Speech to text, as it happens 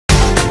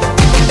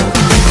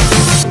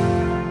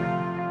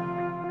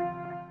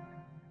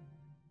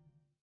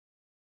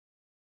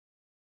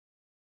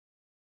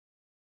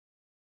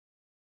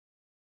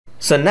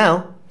So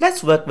now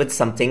let's work with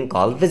something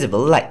called visible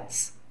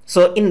lights.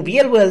 So in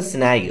real world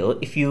scenario,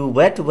 if you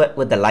were to work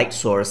with the light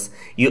source,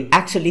 you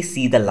actually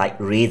see the light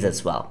rays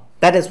as well.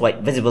 That is what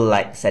visible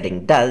light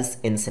setting does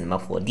in Cinema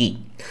 4D.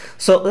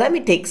 So let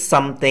me take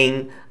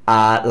something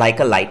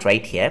like a light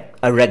right here,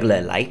 a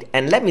regular light,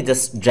 and let me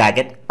just drag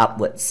it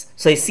upwards.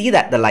 So you see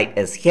that the light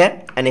is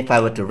here, and if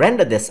I were to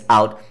render this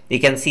out, you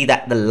can see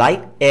that the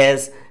light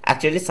is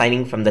actually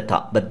shining from the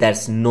top, but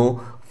there's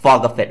no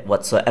fog of it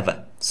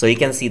whatsoever. So you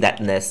can see that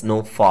there's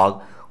no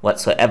fog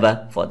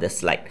whatsoever for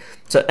this light.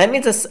 So let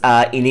me just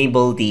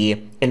enable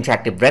the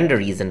interactive render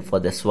region for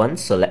this one.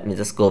 So let me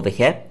just go over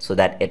here so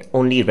that it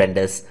only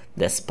renders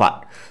this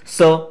part.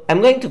 So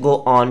I'm going to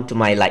go on to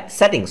my light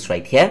settings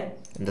right here.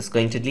 I'm just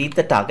going to delete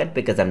the target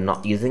because I'm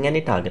not using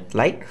any target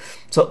light.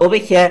 So over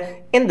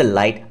here in the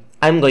light,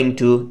 I'm going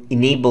to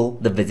enable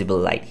the visible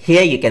light.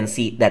 Here you can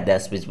see that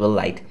there's visible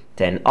light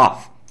turned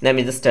off. Let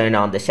me just turn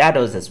on the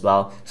shadows as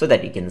well so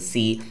that you can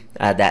see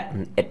that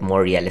it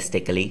more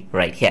realistically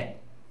right here.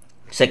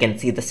 So you can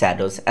see the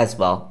shadows as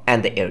well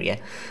and the area.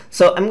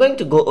 So I'm going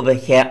to go over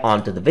here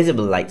onto the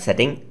visible light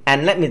setting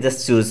and let me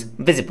just choose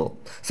visible.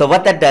 So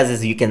what that does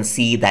is you can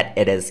see that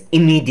it is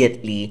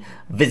immediately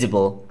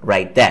visible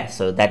right there.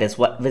 So that is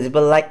what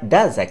visible light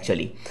does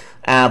actually.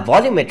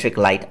 Volumetric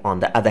light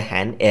on the other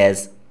hand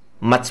is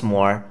much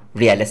more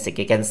realistic.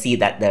 You can see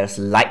that there's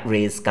light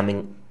rays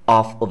coming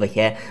off over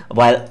here,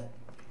 while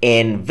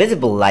in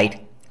visible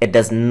light it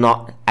does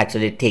not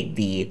actually take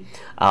the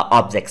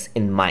objects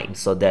in mind.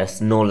 So there's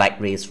no light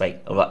rays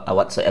right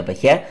whatsoever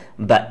here,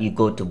 but you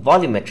go to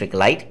volumetric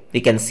light,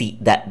 you can see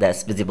that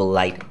there's visible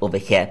light over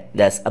here.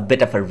 There's a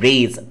bit of a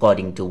rays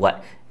according to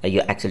what you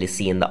actually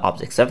see in the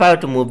object. So if I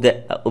were to move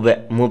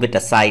it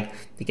aside,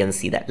 you can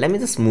see that. Let me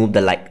just move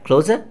the light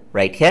closer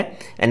right here,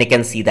 and you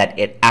can see that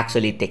it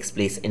actually takes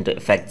place into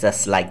effect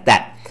just like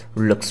that.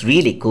 Looks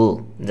really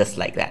cool, just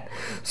like that.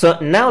 So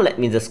now let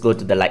me just go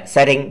to the light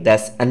setting.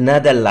 There's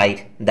another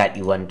light that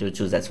you want to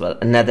choose as well,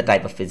 another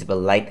type of visible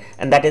light,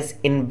 and that is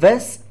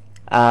inverse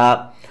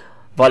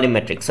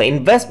volumetric. So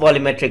inverse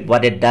volumetric,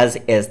 what it does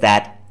is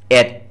that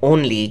it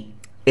only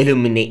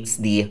illuminates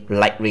the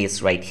light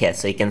rays right here.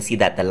 So you can see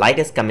that the light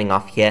is coming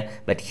off here,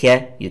 but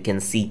here you can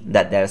see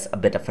that there's a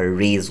bit of a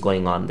rays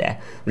going on there.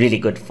 Really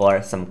good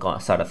for some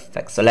sort of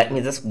effect. So let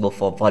me just go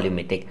for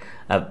volumetric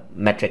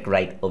metric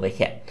right over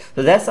here.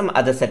 So there's some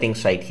other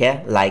settings right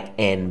here, like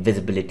in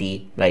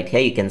visibility right here.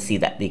 You can see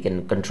that you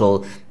can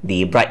control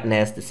the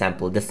brightness, the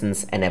sample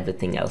distance, and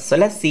everything else. So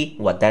let's see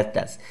what that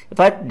does. If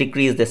I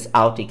decrease this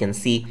out, you can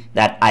see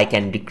that I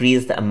can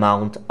decrease the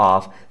amount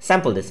of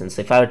sample distance.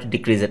 So if I were to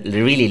decrease it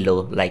really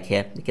low, like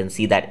here, you can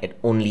see that it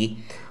only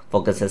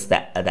focuses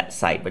that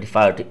side. But if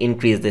I were to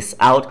increase this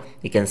out,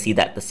 you can see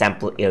that the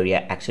sample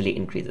area actually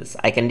increases.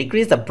 I can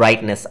decrease the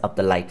brightness of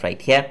the light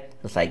right here,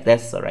 just like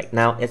this. So right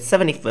now it's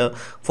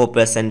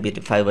 74%, but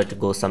if I were to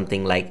go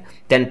something like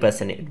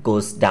 10%, it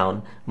goes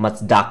down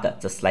much darker,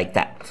 just like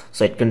that.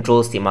 So it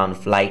controls the amount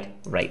of light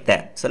right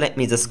there. So let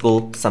me just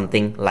go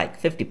something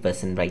like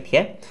 50% right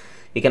here.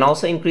 You can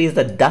also increase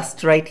the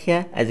dust right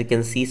here, as you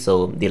can see,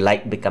 so the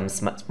light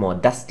becomes much more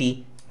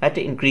dusty. I have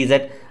to increase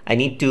it. I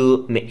need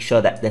to make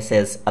sure that this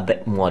is a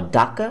bit more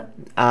darker.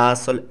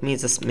 So let me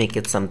just make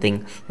it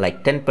something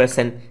like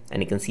 10%,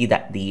 and you can see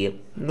that the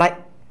light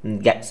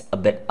gets a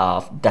bit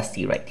of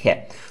dusty right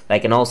here. I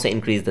can also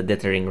increase the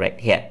dithering right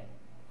here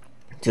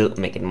to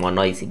make it more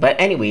noisy. But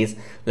anyways,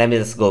 let me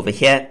just go over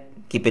here,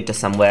 keep it to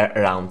somewhere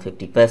around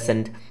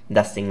 50%.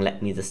 Dusting,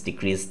 let me just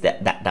decrease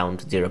that down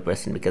to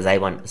 0% because I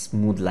want a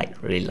smooth light,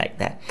 really like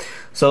that.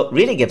 So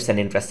really gives an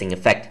interesting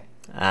effect.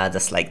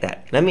 Just like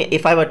that.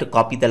 If I were to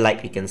copy the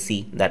light, you can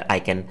see that I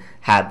can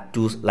have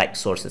two light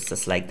sources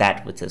just like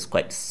that, which is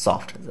quite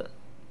soft.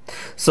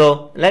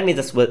 So let me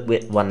just work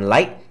with one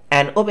light,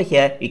 and over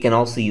here you can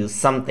also use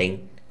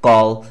something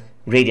called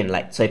gradient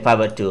light. So if I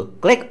were to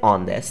click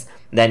on this,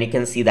 then you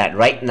can see that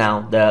right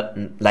now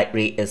the light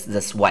ray is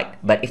just white.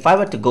 But if I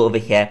were to go over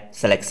here,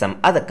 select some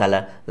other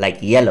color like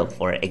yellow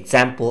for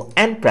example,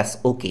 and press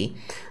OK,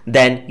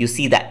 then you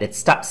see that it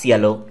starts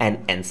yellow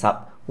and ends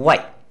up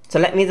white. So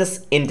let me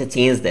just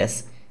interchange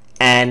this,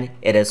 and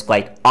it is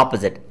quite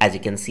opposite, as you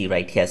can see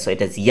right here. So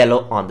it is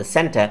yellow on the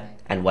center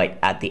and white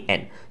at the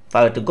end. If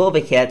I were to go over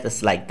here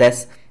just like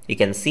this, you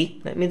can see,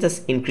 let me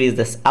just increase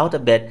this out a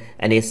bit,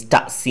 and you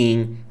start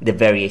seeing the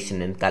variation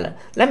in color.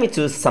 Let me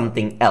choose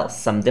something else,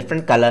 some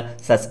different color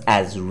such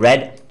as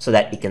red, so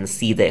that you can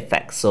see the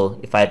effect. So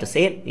if I were to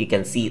say it, you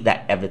can see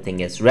that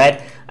everything is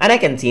red, and I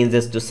can change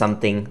this to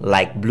something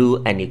like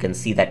blue, and you can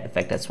see that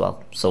effect as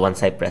well. So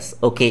once I press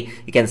OK,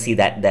 you can see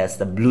that there's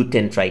the blue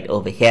tint right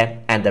over here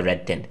and the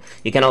red tint.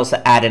 You can also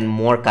add in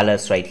more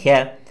colors right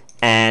here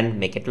and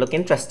make it look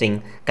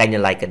interesting, kind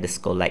of like a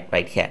disco light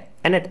right here,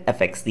 and it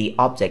affects the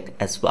object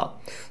as well.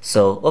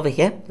 So over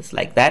here, just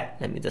like that,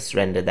 let me just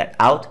render that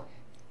out,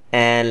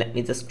 and let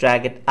me just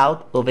drag it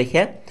out over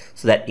here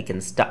so that you can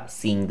start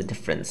seeing the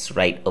difference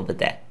right over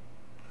there.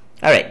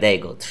 Alright, there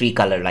you go, 3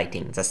 color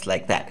lighting, just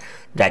like that.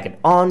 Drag it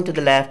on to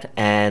the left,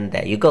 and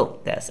there you go,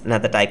 there's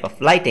another type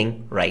of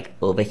lighting right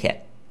over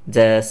here.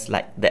 just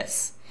like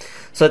this.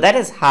 So that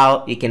is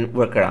how you can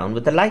work around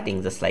with the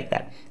lighting, just like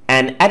that.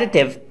 And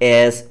additive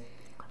is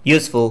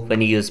useful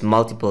when you use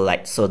multiple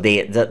lights, so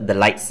the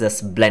lights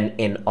just blend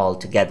in all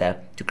together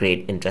to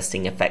create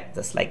interesting effects,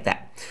 just like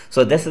that.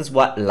 So this is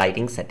what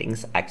lighting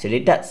settings actually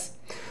does.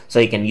 So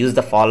you can use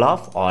the fall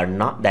off or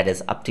not, that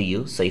is up to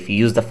you. So if you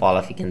use the fall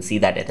off, you can see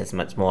that it is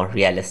much more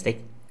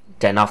realistic.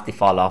 Turn off the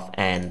fall off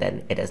and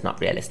then it is not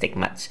realistic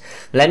much.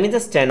 Let me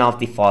just turn off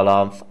the fall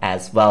off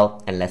as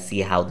well, and let's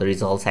see how the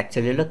results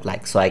actually look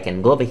like. So I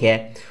can go over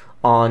here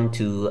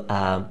onto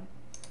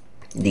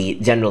the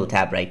general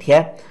tab right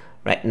here.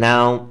 Right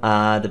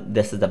now,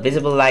 this is the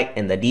visible light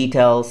in the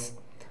details.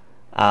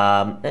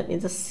 Let me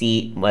just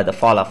see where the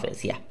fall off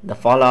is. Yeah, the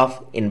fall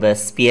off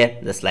inverse sphere,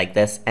 just like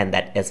this, and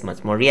that is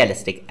much more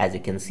realistic, as you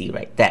can see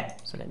right there.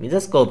 So let me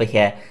just go over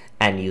here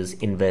and use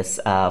inverse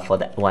for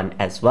that one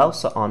as well.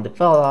 So on the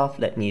fall off,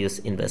 let me use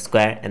inverse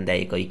square, and there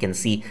you go. You can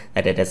see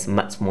that it is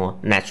much more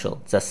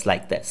natural, just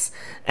like this.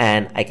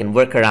 And I can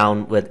work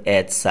around with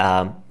its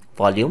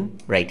volume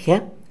right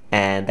here,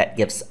 and that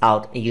gives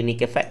out a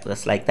unique effect,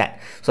 just like that.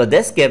 So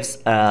this gives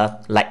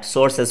a light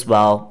source as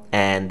well,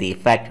 and the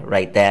effect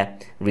right there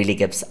really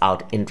gives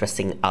out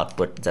interesting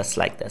output, just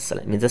like this. So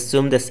let me just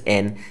zoom this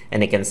in,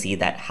 and you can see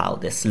that how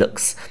this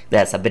looks.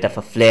 There's a bit of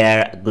a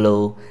flare, a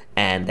glow,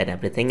 and then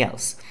everything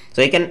else.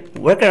 So you can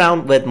work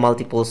around with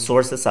multiple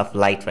sources of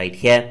light right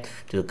here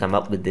to come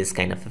up with this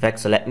kind of effect.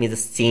 So let me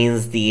just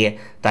change the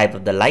type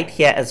of the light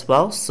here as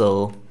well.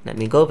 So let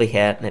me go over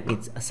here, let me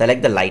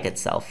select the light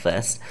itself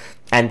first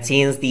and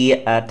change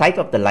the type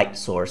of the light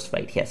source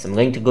right here. So I'm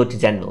going to go to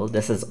general.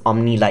 This is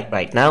Omni Light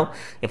right now.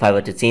 If I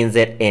were to change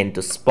it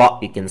into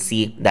spot, you can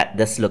see that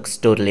this looks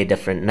totally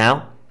different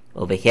now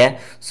over here.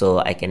 So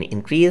I can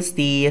increase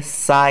the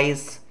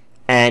size,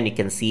 and you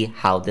can see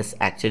how this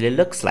actually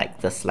looks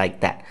like, just like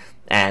that.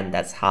 And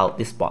that's how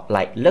the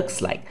spotlight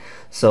looks like.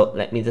 So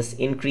let me just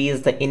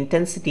increase the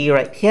intensity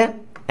right here,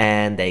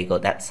 and there you go.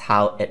 That's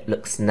how it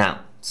looks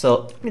now.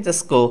 So let me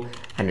just go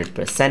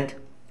 100%,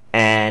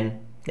 and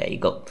there you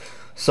go.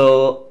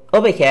 So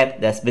over here,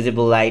 there's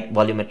visible light,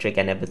 volumetric,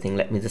 and everything.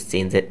 Let me just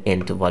change it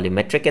into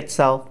volumetric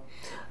itself,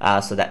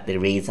 so that the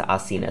rays are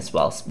seen as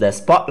well. So there's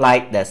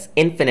spotlight, there's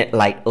infinite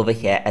light over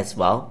here as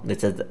well,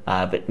 which is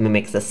it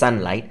mimics the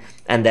sunlight,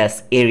 and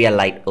there's area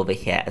light over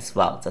here as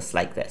well, just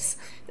like this.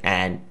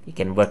 And you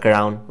can work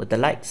around with the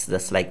lights,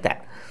 just like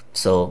that.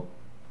 So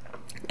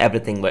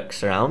everything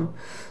works around.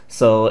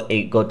 So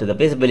you go to the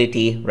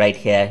visibility right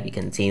here, you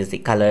can change the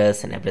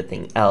colors and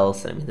everything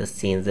else. Let me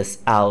just change this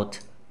out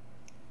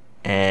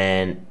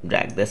and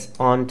drag this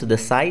on to the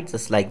side,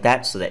 just like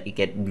that, so that you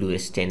get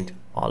bluish tint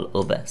all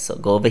over. So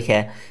go over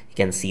here, you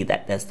can see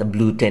that there's the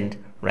blue tint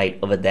right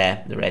over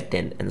there, the red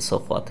tint, and so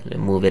forth.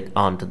 Move it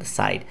on to the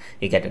side,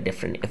 you get a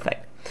different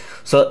effect.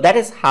 So that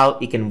is how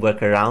you can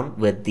work around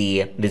with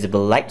the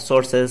visible light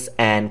sources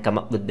and come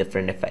up with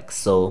different effects.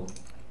 So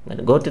I'm going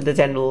to go to the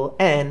general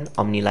and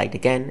Omni Light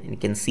again, and you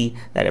can see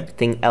that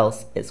everything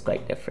else is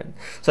quite different.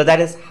 So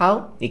that is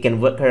how you can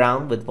work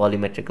around with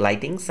volumetric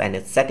lightings and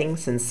its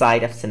settings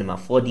inside of Cinema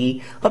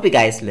 4D. Hope you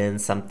guys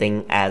learned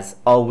something as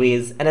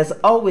always, and as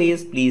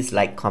always, please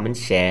like, comment,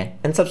 share,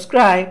 and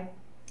subscribe.